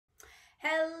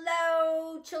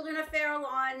children of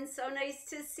Fairlawn. So nice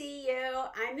to see you.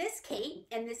 I'm Miss Kate,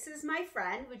 and this is my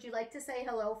friend. Would you like to say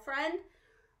hello, friend?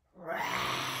 Yeah,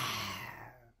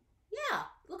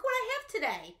 look what I have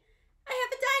today. I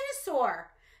have a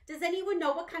dinosaur. Does anyone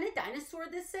know what kind of dinosaur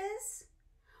this is?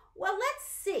 Well, let's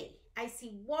see. I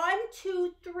see 1,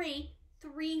 2, 3,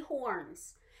 3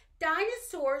 horns.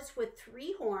 Dinosaurs with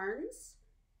 3 horns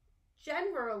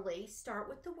generally start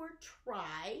with the word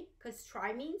tri, because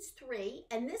tri means 3,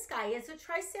 and this guy is a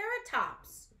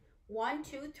triceratops. 1,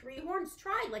 2, 3 horns.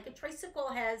 Tri, like a tricycle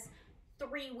has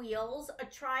 3 wheels, a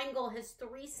triangle has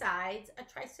 3 sides, a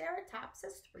triceratops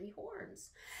has 3 horns.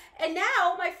 And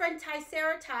now my friend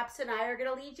Triceratops and I are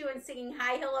going to lead you in singing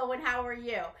hi, hello, and how are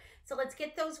you. So let's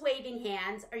get those waving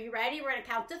hands. Are you ready? We're going to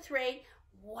count to 3.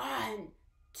 1,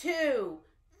 2,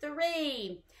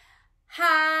 3.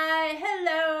 Hi,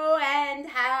 hello, and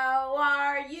how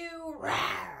are you?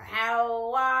 Rawr,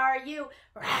 how are you?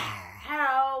 Rawr,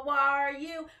 how are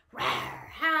you?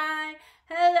 Rawr, hi,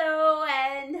 hello,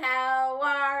 and how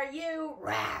are you?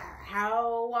 Rawr,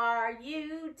 how are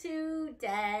you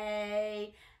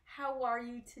today? How are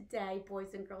you today,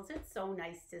 boys and girls? It's so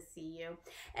nice to see you.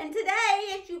 And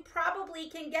today, as you probably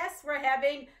can guess, we're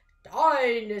having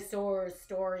dinosaur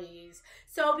stories.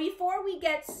 So before we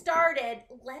get started,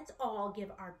 let's all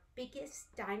give our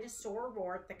biggest dinosaur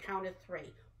roar at the count of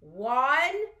 3. 1,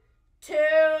 2,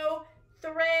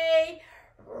 3.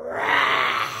 Roar.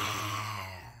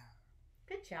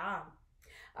 Good job.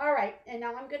 All right, and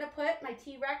now I'm going to put my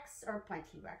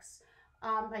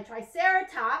my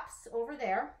Triceratops over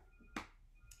there.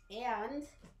 And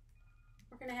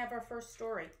we're going to have our first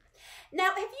story. Now,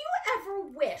 have you ever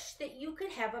wished that you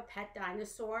could have a pet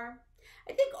dinosaur?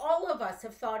 I think all of us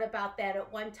have thought about that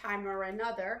at one time or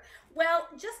another. Well,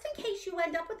 just in case you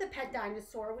end up with a pet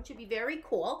dinosaur, which would be very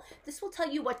cool, this will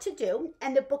tell you what to do.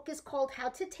 And the book is called How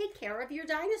to Take Care of Your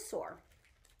Dinosaur.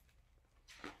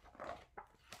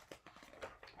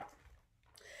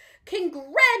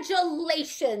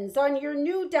 Congratulations on your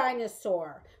new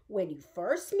dinosaur. When you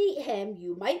first meet him,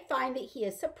 you might find that he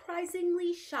is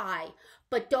surprisingly shy.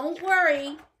 But don't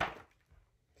worry,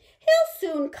 he'll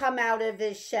soon come out of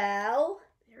his shell.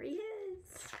 There he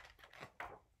is.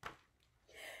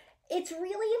 It's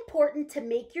really important to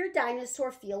make your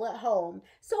dinosaur feel at home.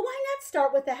 So why not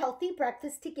start with a healthy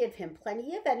breakfast to give him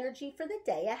plenty of energy for the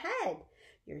day ahead?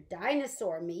 Your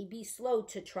dinosaur may be slow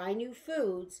to try new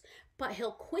foods, but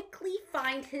he'll quickly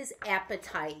find his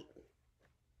appetite.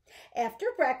 After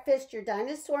breakfast, your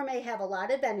dinosaur may have a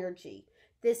lot of energy.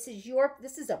 This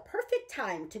is a perfect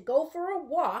time to go for a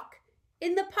walk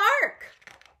in the park.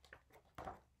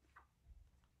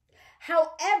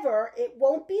 However, it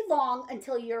won't be long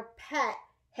until your pet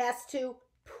has to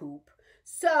poop.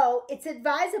 So it's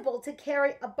advisable to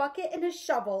carry a bucket and a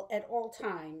shovel at all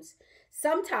times.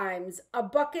 Sometimes a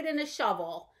bucket and a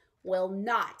shovel will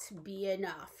not be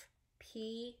enough.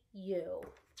 P.U.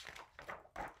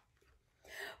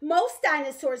 Most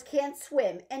dinosaurs can't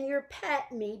swim, and your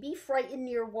pet may be frightened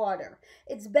near water.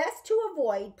 It's best to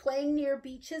avoid playing near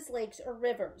beaches, lakes, or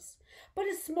rivers. But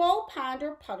a small pond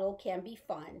or puddle can be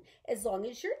fun, as long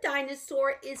as your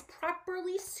dinosaur is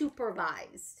properly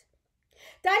supervised.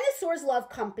 Dinosaurs love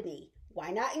company. Why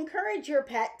not encourage your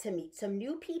pet to meet some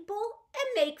new people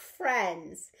and make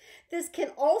friends? This can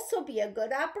also be a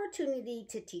good opportunity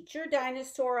to teach your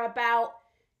dinosaur about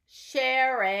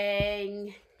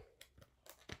sharing.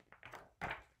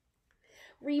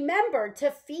 Remember to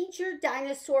feed your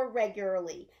dinosaur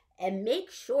regularly and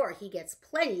make sure he gets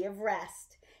plenty of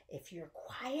rest. If you're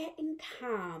quiet and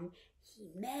calm, he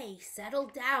may settle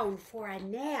down for a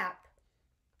nap.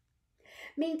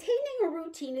 Maintaining a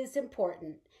routine is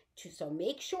important, so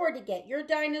make sure to get your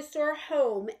dinosaur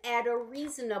home at a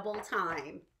reasonable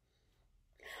time.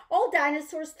 All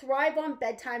dinosaurs thrive on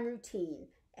bedtime routine.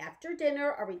 After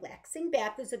dinner, a relaxing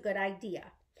bath is a good idea.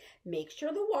 Make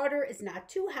sure the water is not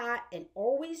too hot and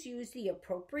always use the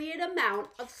appropriate amount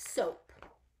of soap.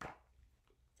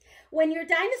 When your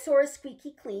dinosaur is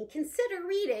squeaky clean, consider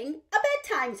reading a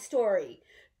bedtime story.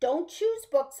 Don't choose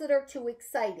books that are too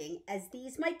exciting, as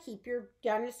these might keep your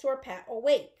dinosaur pet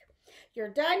awake. Your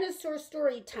dinosaur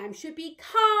story time should be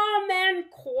calm and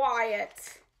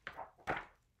quiet.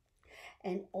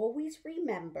 And always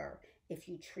remember, if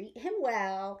you treat him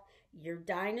well, your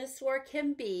dinosaur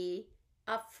can be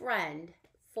a friend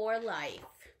for life.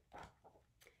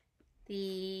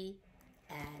 The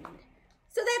end.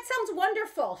 So that sounds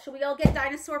wonderful. Should we all get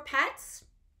dinosaur pets?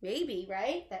 Maybe,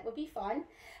 right? That would be fun.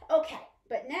 Okay,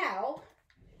 but now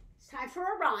it's time for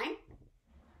a rhyme.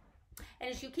 And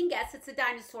as you can guess, it's a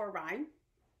dinosaur rhyme.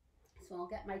 So I'll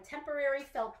get my temporary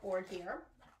felt board here.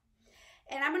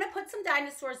 And I'm going to put some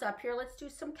dinosaurs up here. Let's do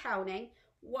some counting.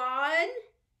 1,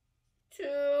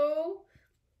 2,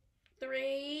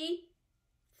 3,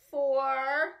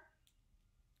 4,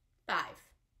 5.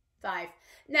 5.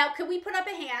 Now, can we put up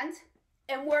a hand?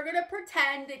 And we're going to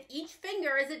pretend that each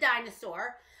finger is a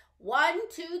dinosaur. 1,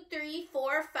 2, 3,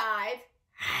 4, 5.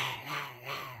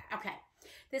 Okay.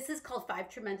 This is called 5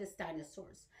 tremendous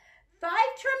dinosaurs. 5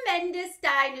 tremendous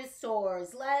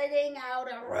dinosaurs letting out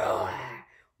a roar.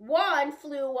 1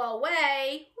 flew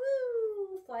away.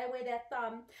 Woo! Fly away that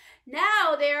thumb.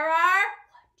 Now there are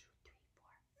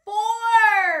 4.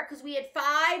 Because we had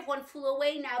 5. 1 flew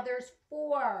away. Now there's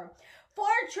 4. 4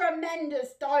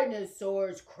 tremendous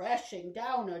dinosaurs crashing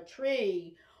down a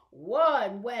tree.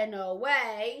 1 went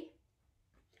away.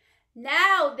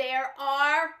 Now there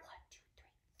are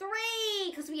 3.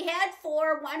 Because we had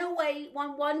 4. 1 away.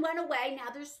 1 went away. Now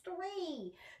there's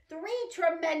 3. 3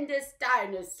 tremendous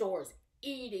dinosaurs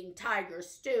eating tiger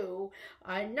stew.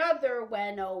 Another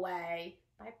went away.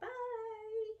 Bye-bye.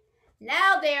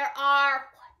 Now there are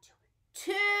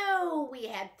 2. We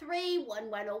had 3. 1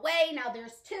 went away. Now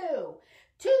there's 2.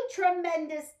 2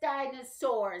 tremendous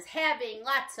dinosaurs having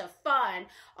lots of fun.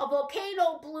 A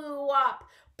volcano blew up.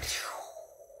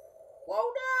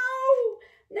 Oh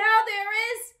no! Now there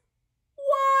is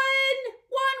 1.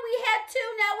 We had 2.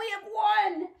 Now we have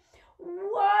 1.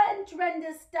 1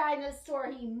 tremendous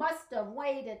dinosaur. He must have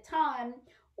weighed a ton.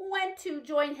 Went to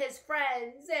join his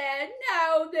friends, and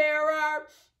now there are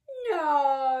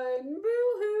none.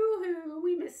 Boo-hoo-hoo.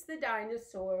 We miss the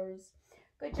dinosaurs.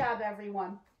 Good job,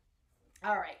 everyone.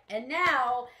 All right, and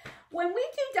now, when we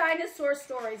do dinosaur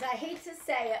stories, I hate to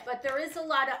say it, but there is a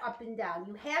lot of up and down.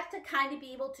 You have to kind of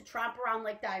be able to tromp around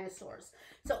like dinosaurs.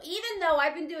 So even though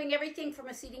I've been doing everything from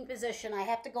a seating position, I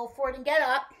have to go forward and get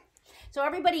up. So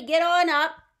everybody get on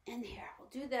up. And here, we'll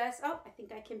do this. Oh, I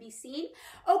think I can be seen.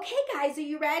 Okay, guys, are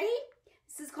you ready?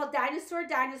 This is called Dinosaur,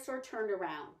 Dinosaur, Turn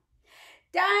Around.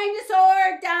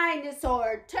 Dinosaur,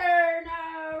 dinosaur, turn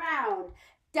around.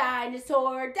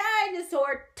 Dinosaur,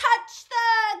 dinosaur, touch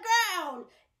the ground.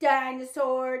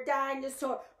 Dinosaur,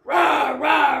 dinosaur, roar,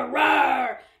 roar,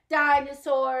 roar.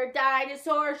 Dinosaur,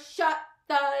 dinosaur, shut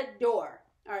the door.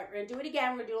 All right, we're going to do it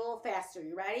again. We're going to do it a little faster.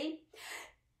 You ready?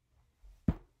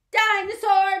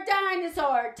 Dinosaur,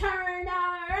 dinosaur, turn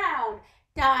around.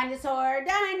 Dinosaur,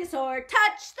 dinosaur,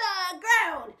 touch the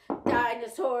ground.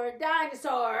 Dinosaur,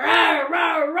 dinosaur, roar,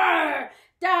 roar, roar.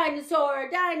 Dinosaur,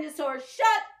 dinosaur,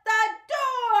 shut the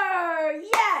door.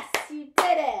 Yes, you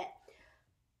did it.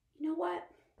 You know what?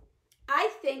 I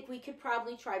think we could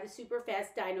probably try the super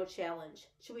fast dino challenge.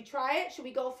 Should we try it? Should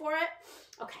we go for it?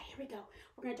 Okay, here we go.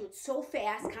 We're going to do it so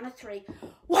fast. Count of 3.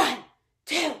 1,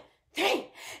 2, 3.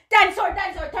 Dinosaur,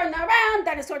 dinosaur, turn around.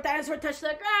 Dinosaur, dinosaur, touch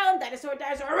the ground. Dinosaur,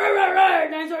 dinosaur, roar, roar, roar.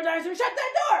 Dinosaur, dinosaur, shut the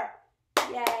door.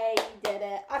 Yay, you did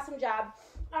it. Awesome job.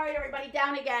 All right, everybody,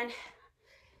 down again.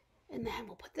 And then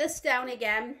we'll put this down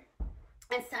again.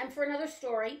 It's time for another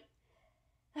story.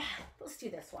 Let's do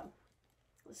this one.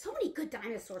 So many good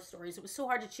dinosaur stories. It was so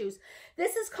hard to choose.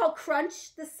 This is called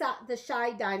Crunch the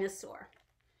Shy Dinosaur.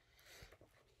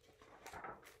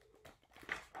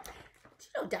 Do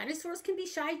you know dinosaurs can be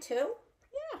shy too?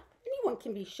 Yeah, anyone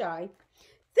can be shy.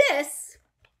 This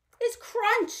is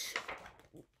Crunch.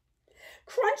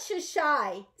 Crunch is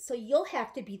shy, so you'll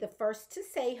have to be the first to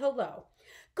say hello.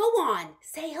 Go on,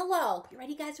 say hello. You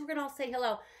ready, guys? We're going to all say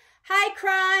hello. Hi,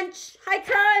 Crunch. Hi,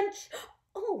 Crunch.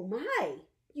 Oh, my.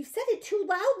 You said it too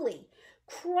loudly.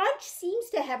 Crunch seems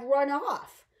to have run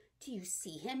off. Do you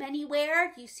see him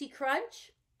anywhere? Do you see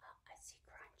Crunch? Oh, I see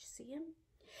Crunch. See him?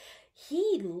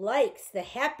 He likes the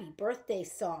happy birthday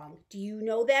song. Do you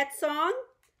know that song?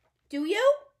 Do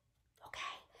you? Okay.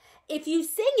 If you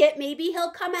sing it, maybe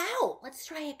he'll come out. Let's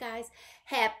try it, guys.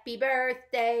 Happy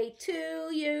birthday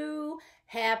to you.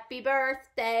 Happy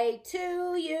birthday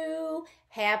to you.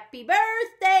 Happy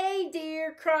birthday,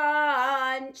 dear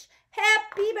Crunch.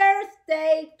 Happy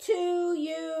birthday to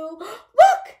you.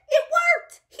 Look, it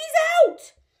worked. He's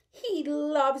out. He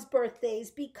loves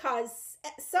birthdays because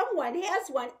someone has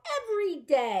one every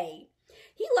day.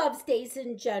 He loves days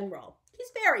in general.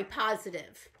 He's very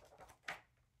positive.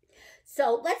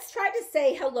 So let's try to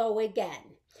say hello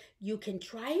again. You can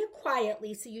try it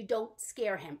quietly so you don't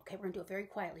scare him. Okay, we're going to do it very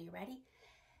quietly. You ready?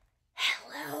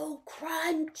 Hello,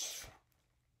 Crunch.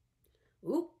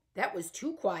 Ooh, that was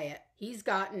too quiet. He's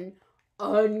gotten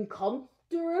uncomfortably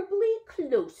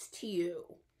close to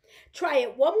you. Try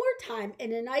it one more time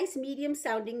in a nice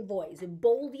medium-sounding voice.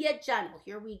 Bold yet gentle.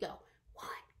 Here we go. 1,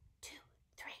 2,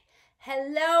 3.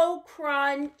 Hello,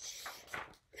 Crunch.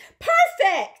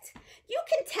 Perfect. You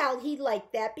can tell he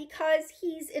liked that because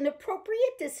he's an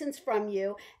appropriate distance from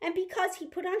you and because he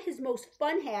put on his most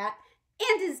fun hat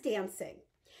and is dancing.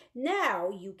 Now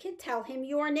you can tell him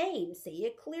your name. Say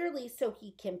it clearly so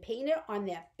he can paint it on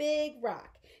that big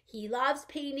rock. He loves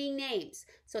painting names.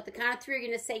 So at the count of three, you're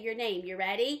going to say your name. You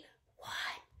ready? 1,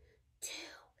 2,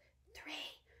 3.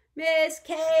 Miss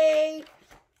Kate.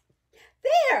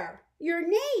 There, your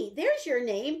name. There's your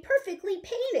name, perfectly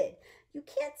painted. You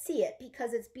can't see it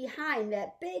because it's behind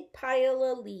that big pile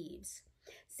of leaves.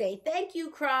 Say thank you,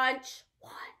 Crunch.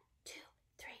 1, 2,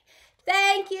 3.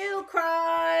 Thank you,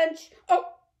 Crunch.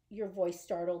 Oh, your voice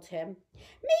startled him.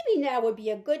 Maybe now would be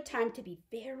a good time to be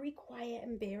very quiet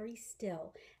and very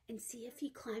still and see if he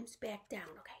climbs back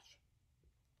down. Okay.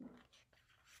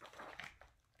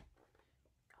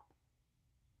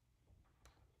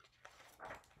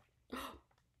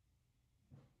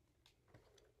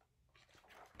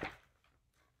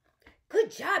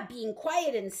 Good job being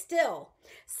quiet and still.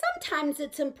 Sometimes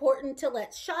it's important to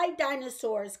let shy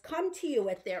dinosaurs come to you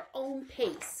at their own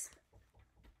pace.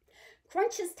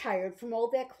 Crunch is tired from all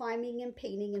that climbing and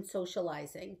painting and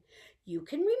socializing. You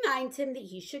can remind him that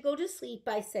he should go to sleep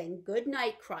by saying, "Good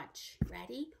night, Crunch."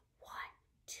 Ready? 1,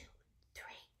 2, 3.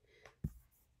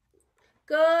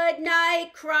 Good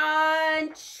night,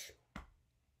 Crunch.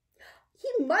 He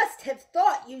must have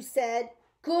thought you said,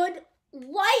 "Good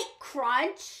light,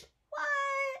 Crunch."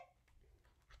 What?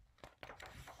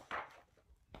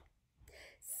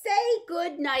 Say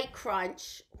good night,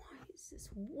 Crunch.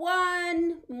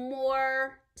 One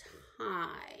more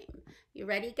time. You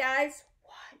ready, guys?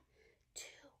 1, 2,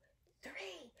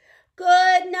 3.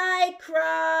 Good night,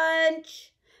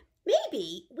 Crunch.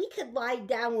 Maybe we could lie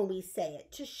down when we say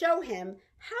it to show him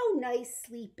how nice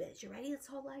sleep is. You ready? Let's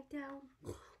all lie down.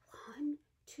 1,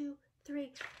 2,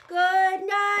 3. Good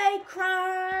night,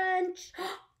 Crunch.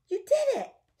 You did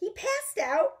it. He passed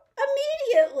out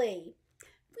immediately.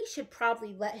 We should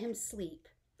probably let him sleep.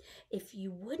 If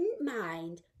you wouldn't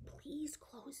mind, please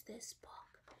close this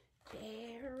book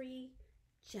very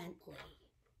gently.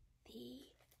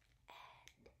 The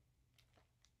end.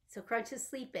 So Crunch is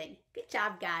sleeping. Good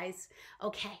job, guys.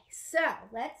 Okay, so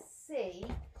let's see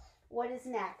what is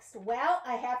next. Well,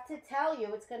 I have to tell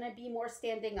you, it's going to be more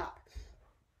standing up.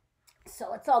 So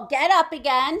let's all get up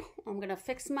again. I'm going to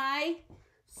fix my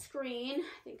screen.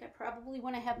 I think I probably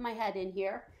want to have my head in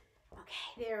here.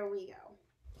 Okay, there we go.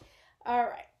 All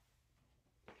right.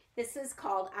 This is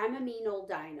called I'm a Mean Old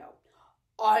Dino.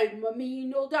 I'm a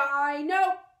mean old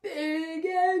dino, big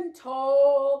and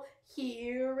tall.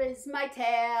 Here is my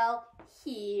tail,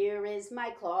 here is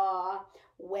my claw.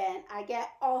 When I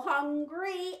get all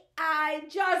hungry, I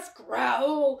just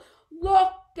growl.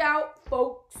 Look out,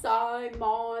 folks, I'm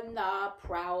on the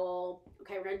prowl.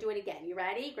 Okay, we're going to do it again. You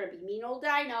ready? We're going to be mean old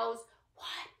dinos. 1,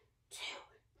 2,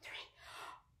 3.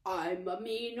 I'm a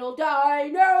mean old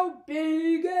dino,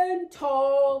 big and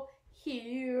tall.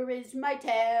 Here is my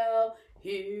tail,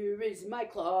 here is my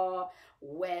claw.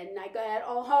 When I get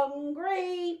all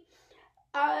hungry,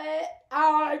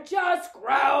 I just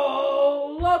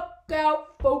growl. Look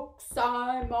out, folks,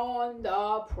 I'm on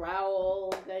the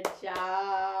prowl. Good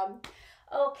job.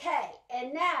 Okay,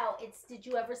 and now it's Did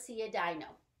You Ever See a Dino?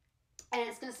 And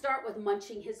it's going to start with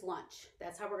munching his lunch.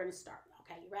 That's how we're going to start.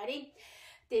 Okay, you ready?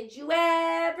 Did you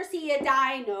ever see a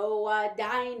dino, a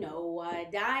dino, a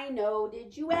dino?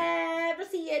 Did you ever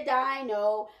see a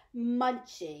dino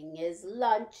munching his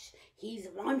lunch? He's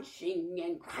munching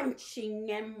and crunching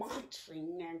and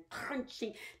munching and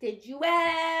crunching. Did you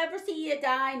ever see a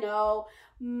dino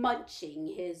munching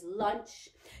his lunch?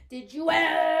 Did you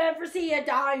ever see a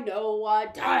dino, a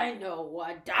dino,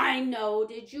 a dino?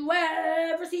 Did you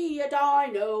ever see a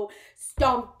dino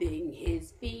stomping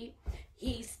his feet?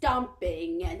 He's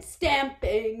stomping and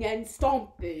stamping and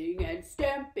stomping and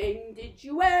stamping. Did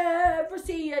you ever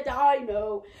see a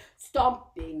dino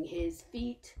stomping his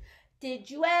feet? Did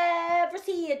you ever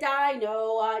see a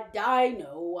dino, a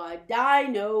dino, a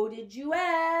dino? Did you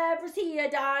ever see a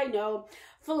dino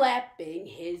flapping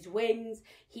his wings?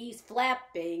 He's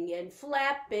flapping and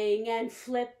flapping and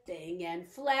flipping and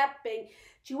flapping.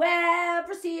 Did you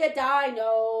ever see a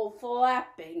dino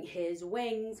flapping his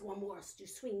wings? One more, to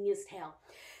swing his tail.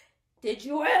 Did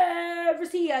you ever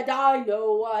see a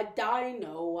dino, a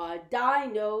dino, a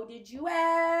dino? Did you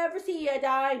ever see a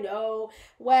dino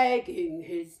wagging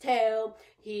his tail?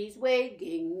 He's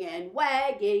wagging and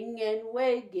wagging and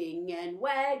wagging and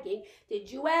wagging.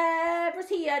 Did you ever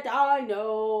see a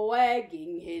dino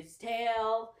wagging his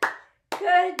tail?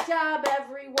 Good job,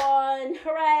 everyone.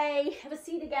 Hooray. Have a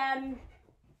seat again.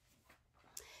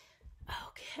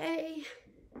 Okay.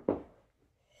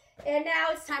 And now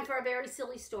it's time for a very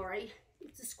silly story.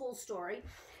 It's a school story.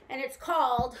 And it's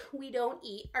called We Don't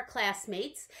Eat Our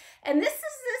Classmates. And this is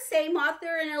the same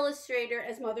author and illustrator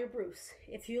as Mother Bruce.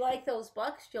 If you like those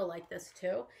books, you'll like this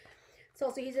too. It's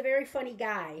also, he's a very funny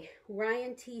guy,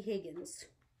 Ryan T. Higgins.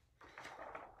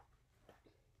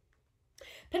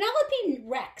 Penelope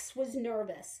Rex was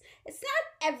nervous. It's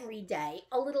not every day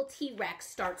a little T-Rex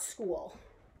starts school.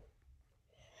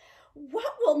 What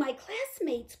are my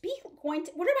classmates going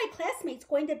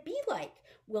to be like?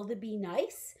 Will they be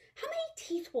nice? How many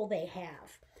teeth will they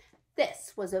have?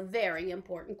 This was a very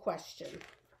important question.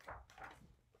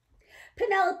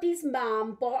 Penelope's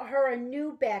mom bought her a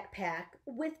new backpack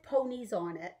with ponies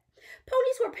on it.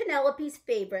 Ponies were Penelope's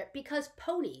favorite because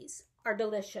ponies are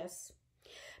delicious.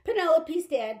 Penelope's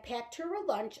dad packed her a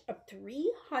lunch of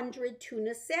 300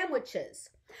 tuna sandwiches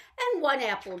and 1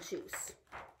 apple juice.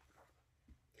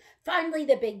 Finally,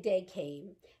 the big day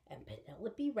came, and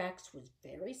Penelope Rex was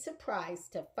very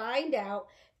surprised to find out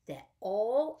that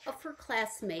all of her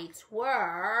classmates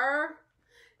were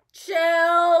children.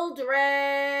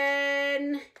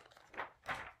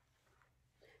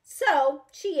 So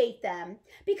she ate them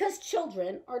because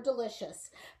children are delicious.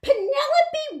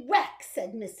 Penelope Rex,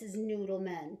 said Mrs.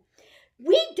 Noodleman,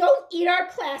 we don't eat our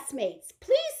classmates.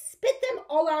 Please spit them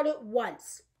all out at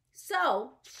once.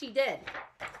 So she did.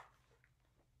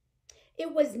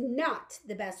 It was not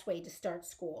the best way to start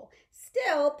school.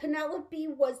 Still, Penelope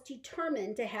was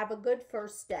determined to have a good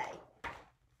first day.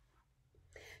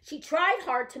 She tried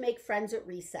hard to make friends at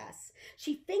recess.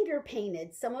 She finger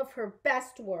painted some of her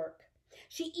best work.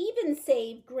 She even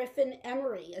saved Griffin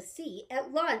Emery a seat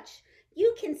at lunch.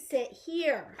 You can sit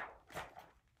here.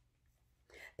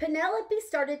 Penelope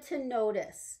started to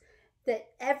notice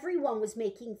that everyone was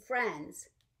making friends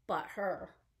but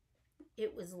her.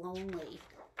 It was lonely.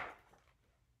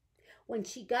 When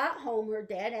she got home, her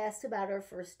dad asked about her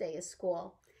first day of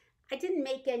school. I didn't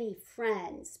make any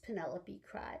friends, Penelope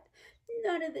cried.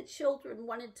 None of the children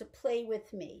wanted to play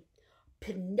with me.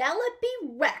 Penelope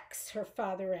Rex, her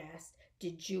father asked,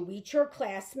 did you eat your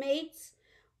classmates?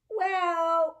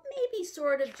 Well, maybe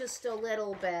sort of just a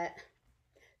little bit.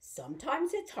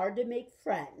 Sometimes it's hard to make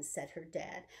friends, said her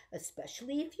dad,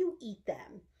 especially if you eat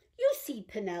them. You see,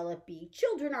 Penelope,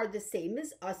 children are the same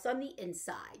as us on the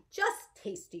inside, just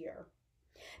tastier.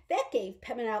 That gave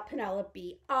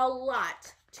Penelope a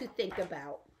lot to think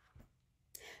about.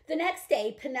 The next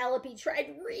day, Penelope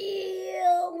tried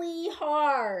really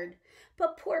hard.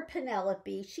 But poor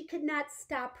Penelope, she could not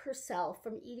stop herself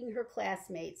from eating her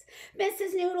classmates.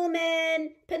 Mrs.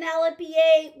 Noodleman, Penelope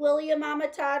ate William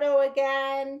Amatato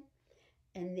again.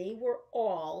 And they were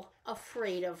all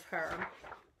afraid of her.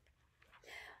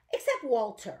 Except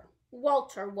Walter.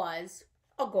 Walter was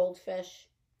a goldfish.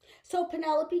 So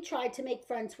Penelope tried to make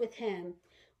friends with him.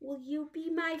 Will you be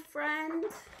my friend?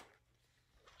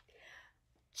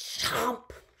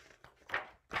 Chomp!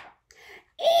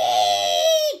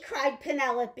 Eee! Cried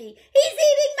Penelope. He's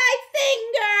eating my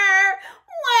finger!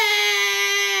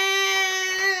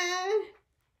 Wah!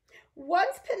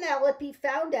 Once Penelope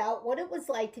found out what it was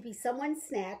like to be someone's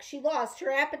snack, she lost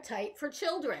her appetite for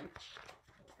children.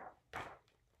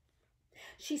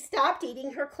 She stopped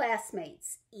eating her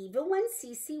classmates, even when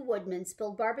Cece Woodman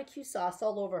spilled barbecue sauce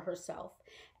all over herself.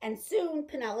 And soon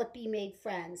Penelope made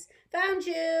friends. Found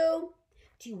you!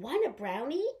 Do you want a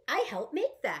brownie? I helped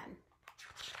make them.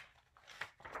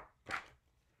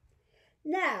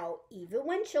 Now, even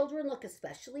when children look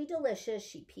especially delicious,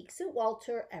 she peeks at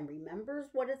Walter and remembers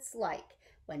what it's like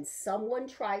when someone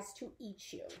tries to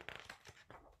eat you.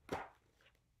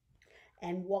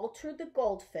 And Walter the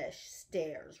goldfish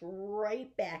stares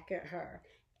right back at her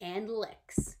and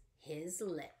licks his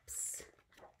lips.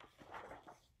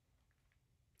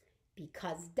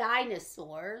 Because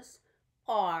dinosaurs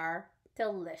are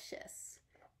delicious.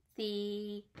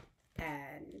 The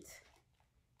end.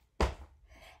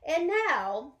 And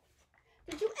now,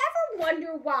 did you ever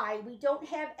wonder why we don't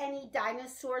have any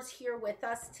dinosaurs here with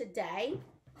us today?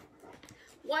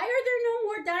 Why are there no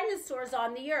more dinosaurs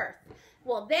on the earth?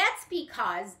 Well, that's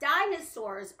because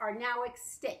dinosaurs are now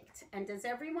extinct. And does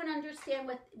everyone understand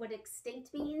what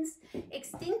extinct means?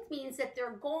 Extinct means that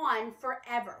they're gone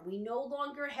forever. We no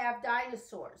longer have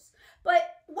dinosaurs.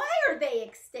 But why are they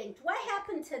extinct? What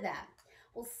happened to them?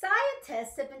 Well,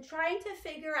 scientists have been trying to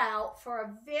figure out for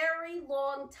a very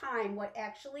long time what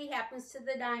actually happens to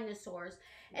the dinosaurs.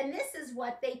 And this is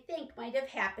what they think might have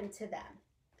happened to them.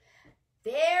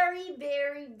 Very,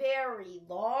 very, very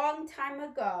long time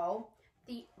ago,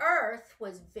 the earth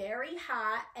was very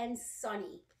hot and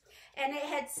sunny. And it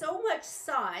had so much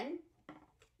sun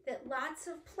that lots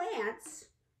of plants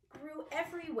grew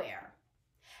everywhere.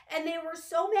 And there were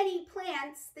so many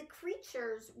plants that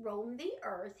creatures roamed the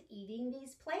earth eating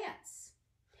these plants.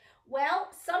 Well,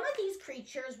 some of these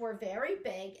creatures were very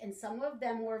big and some of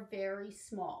them were very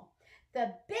small.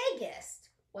 The biggest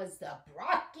was the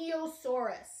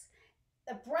Brachiosaurus.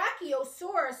 The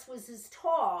Brachiosaurus was as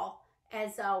tall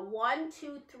as a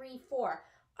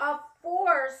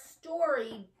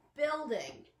 4-story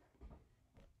building.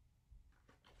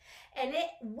 And it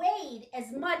weighed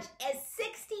as much as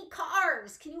 60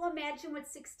 cars. Can you imagine what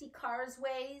 60 cars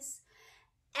weighs?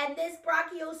 And this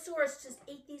Brachiosaurus just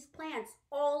ate these plants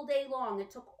all day long.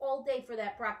 It took all day for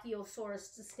that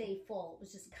Brachiosaurus to stay full. It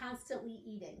was just constantly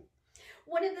eating.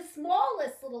 One of the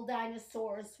smallest little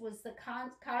dinosaurs was the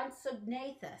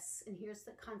Compsognathus. And here's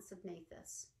the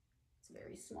Compsognathus. It's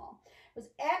very small. It was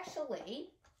actually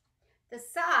the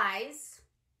size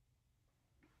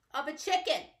of a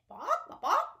chicken. Bok,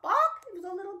 bok, bok. It was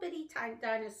a little bitty tiny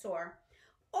dinosaur.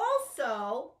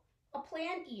 Also, a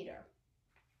plant eater.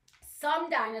 Some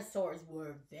dinosaurs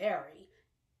were very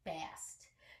fast.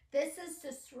 This is the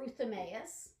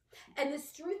Struthiomimus. And the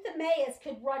Struthiomimus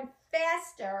could run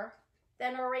faster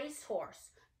than a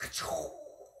racehorse.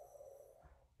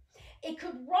 It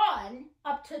could run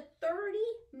up to 30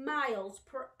 miles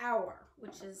per hour,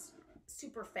 which is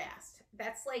super fast.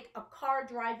 That's like a car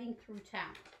driving through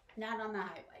town, not on the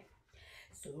highway.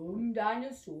 Some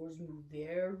dinosaurs move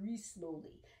very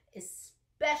slowly,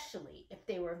 especially if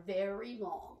they were very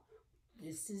long.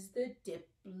 This is the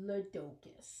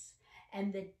Diplodocus.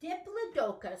 And the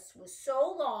Diplodocus was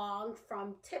so long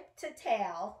from tip to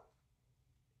tail,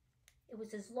 it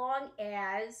was as long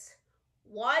as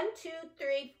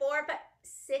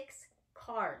 6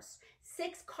 cars.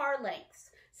 6 car lengths.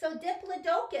 So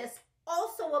Diplodocus,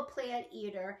 also a plant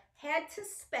eater, had to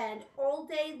spend all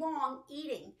day long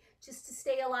eating just to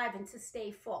stay alive and to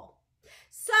stay full.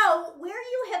 So where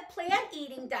you have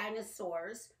plant-eating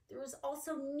dinosaurs, there was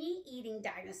also meat-eating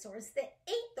dinosaurs that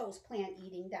ate those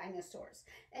plant-eating dinosaurs.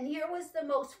 And here was the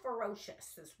most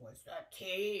ferocious. This was the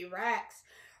T-Rex.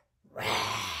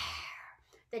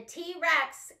 The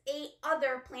T-Rex ate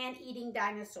other plant-eating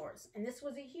dinosaurs. And this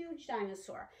was a huge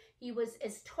dinosaur. He was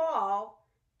as tall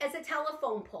as a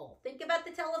telephone pole. Think about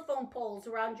the telephone poles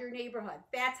around your neighborhood.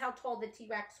 That's how tall the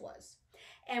T-Rex was.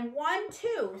 And one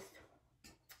tooth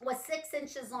was 6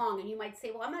 inches long. And you might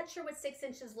say, well, I'm not sure what 6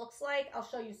 inches looks like. I'll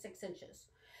show you 6 inches.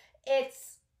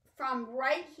 It's from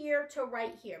right here to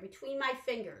right here, between my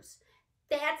fingers.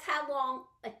 That's how long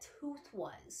a tooth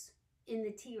was in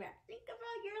the T-Rex. Think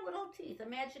about your little teeth.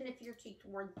 Imagine if your teeth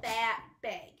were that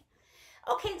big.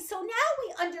 Okay, so now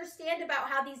we understand about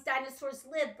how these dinosaurs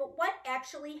lived, but what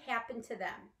actually happened to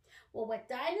them? Well, what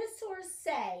dinosaurs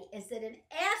say is that an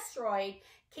asteroid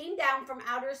came down from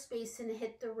outer space and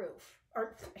hit the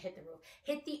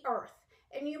earth.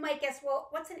 And you might guess, well,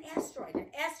 what's an asteroid? An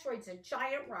asteroid's a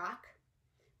giant rock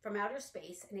from outer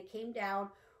space, and it came down,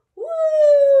 woo,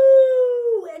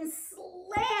 and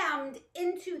slammed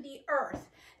into the earth.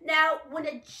 Now, when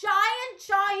a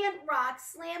giant rock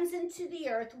slams into the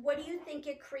earth, what do you think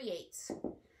it creates?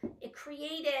 It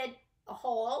created a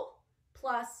hole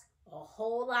plus a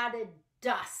whole lot of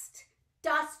dust.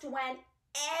 Dust went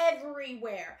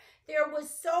everywhere. There was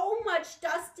so much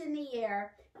dust in the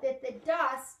air that the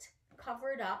dust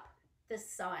covered up the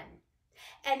sun.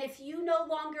 And if you no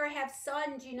longer have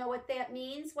sun, do you know what that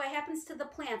means? What happens to the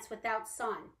plants without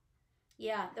sun?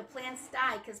 Yeah, the plants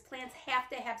die because plants have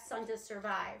to have sun to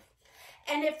survive.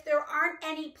 And if there aren't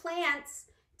any plants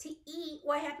to eat,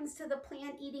 what happens to the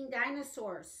plant-eating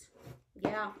dinosaurs?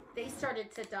 Yeah, they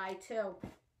started to die too.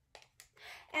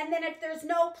 And then if there's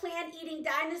no plant-eating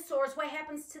dinosaurs, what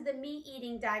happens to the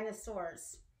meat-eating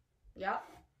dinosaurs? Yep,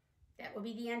 that would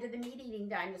be the end of the meat-eating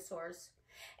dinosaurs.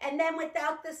 And then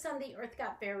without the sun, the earth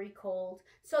got very cold.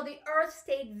 So the earth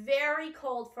stayed very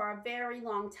cold for a very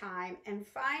long time. And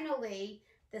finally,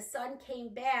 the sun came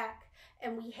back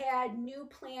and we had new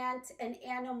plant and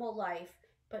animal life,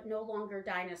 but no longer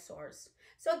dinosaurs.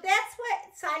 So that's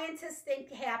what scientists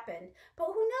think happened. But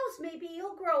who knows, maybe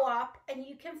you'll grow up and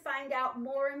you can find out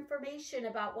more information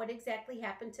about what exactly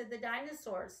happened to the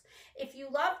dinosaurs. If you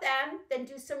love them, then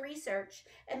do some research.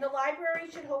 And the library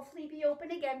should hopefully be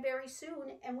open again very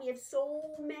soon. And we have so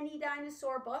many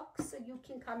dinosaur books, so you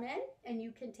can come in and you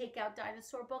can take out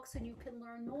dinosaur books and you can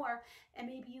learn more. And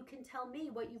maybe you can tell me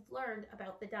what you've learned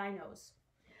about the dinos.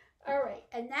 All right,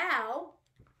 and now,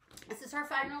 this is our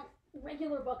final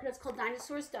regular book, and it's called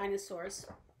Dinosaurs,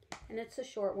 and it's a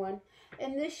short one.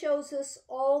 And this shows us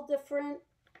all different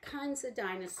kinds of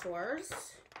dinosaurs.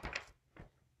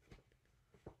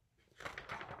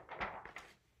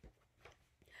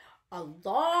 A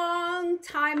long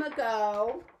time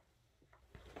ago,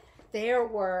 There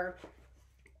were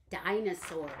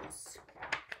dinosaurs.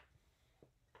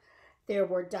 There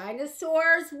were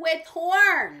dinosaurs with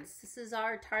horns. This is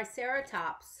our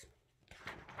Triceratops.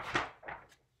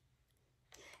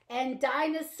 And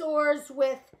dinosaurs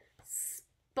with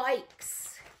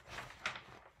spikes.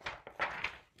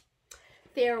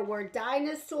 There were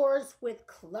dinosaurs with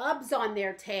clubs on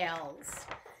their tails.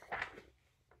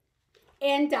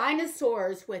 And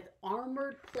dinosaurs with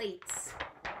armored plates.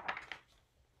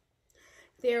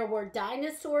 There were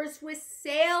dinosaurs with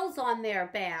sails on their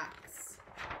backs.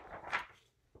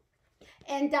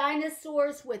 And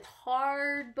dinosaurs with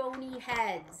hard, bony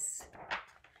heads.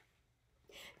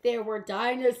 There were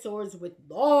dinosaurs with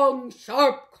long,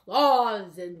 sharp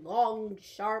claws and long,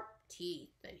 sharp teeth.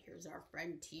 And here's our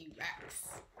friend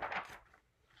T-Rex.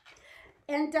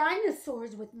 And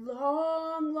dinosaurs with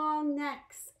long, long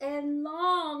necks and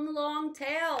long, long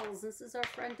tails. This is our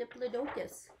friend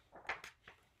Diplodocus.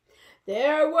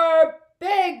 There were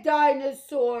big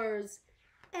dinosaurs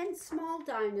and small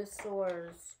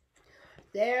dinosaurs.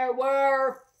 There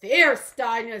were fierce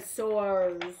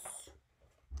dinosaurs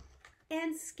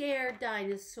and scared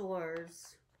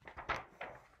dinosaurs.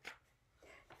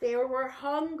 There were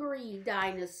hungry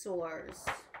dinosaurs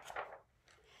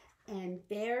and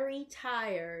very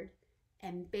tired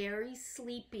and very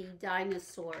sleepy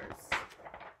dinosaurs.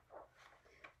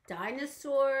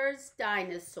 Dinosaurs,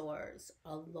 dinosaurs,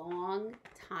 a long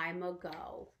time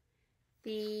ago.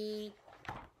 The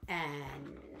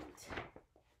end.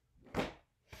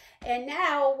 And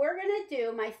now we're going to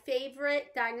do my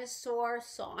favorite dinosaur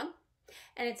song.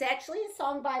 And it's actually a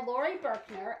song by Laurie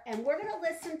Berkner. And we're going to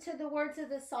listen to the words of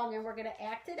the song and we're going to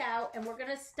act it out. And we're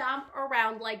going to stomp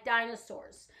around like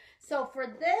dinosaurs. So for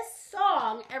this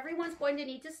song, everyone's going to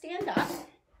need to stand up.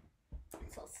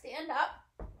 So stand up.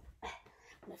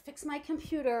 I'm going to fix my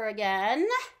computer again.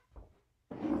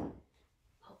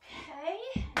 Okay.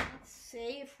 Let's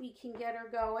see if we can get her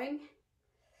going.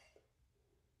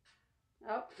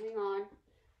 Oh, hang on.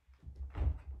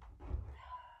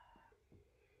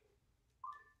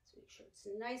 Let's make sure it's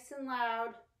nice and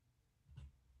loud.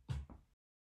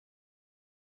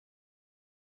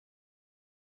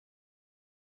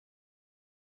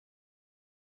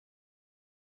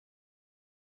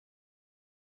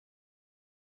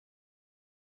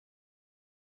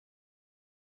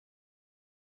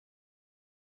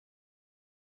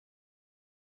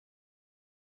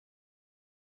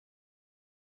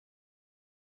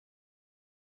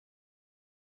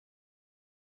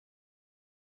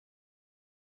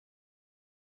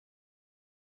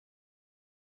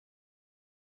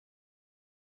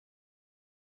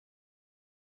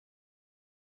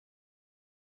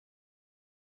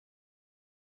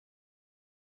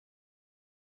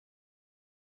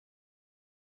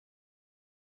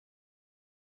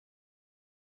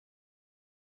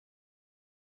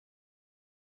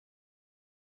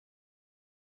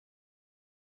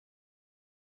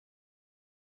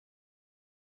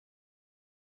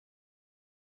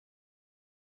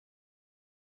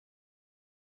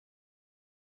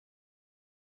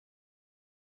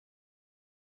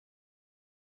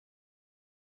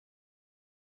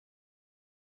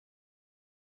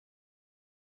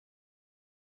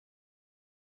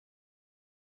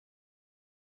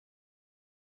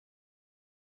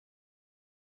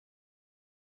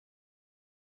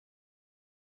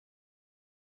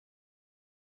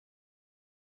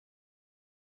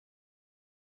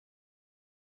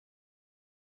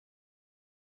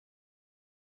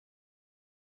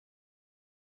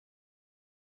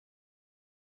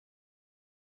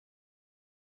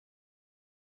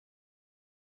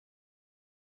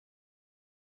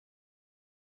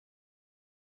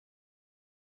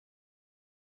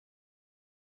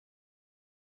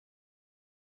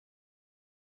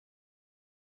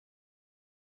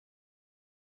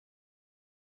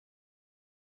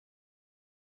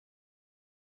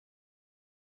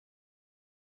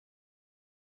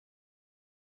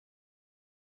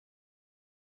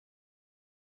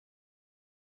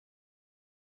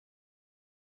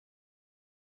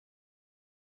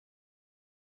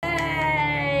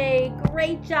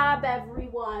 Great job,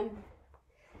 everyone.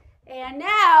 And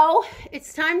now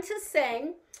it's time to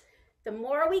sing The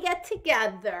More We Get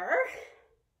Together.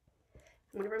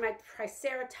 I'm going to bring my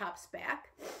Triceratops back.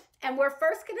 And we're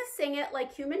first going to sing it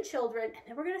like human children, and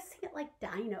then we're going to sing it like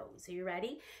dinos. Are you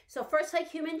ready? So first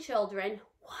like human children.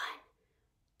 1,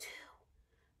 2,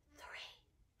 3.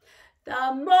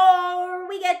 The more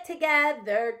we get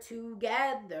together,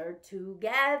 together,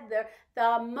 together,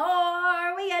 the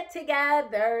more we get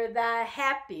together, the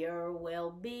happier we'll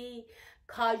be.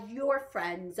 'Cause your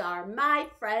friends are my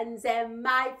friends and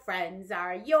my friends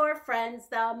are your friends.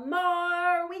 The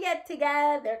more we get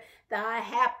together, the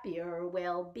happier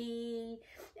we'll be.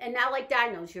 And now like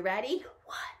dinos, you ready?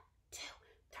 1, 2,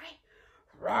 3.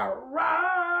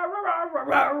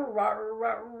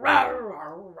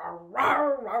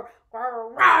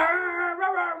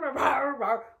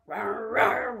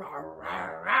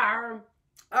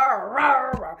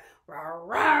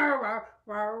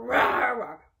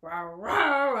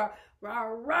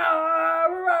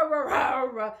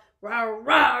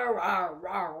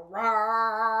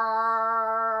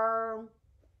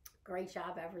 Great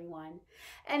job, everyone.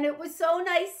 And it was so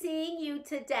nice seeing you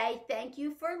today. Thank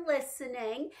you for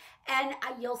listening. And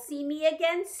you'll see me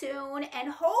again soon.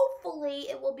 And hopefully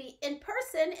it will be in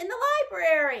person in the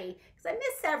library because I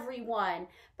miss everyone.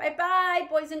 Bye-bye,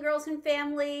 boys and girls and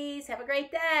families. Have a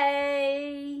great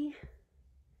day.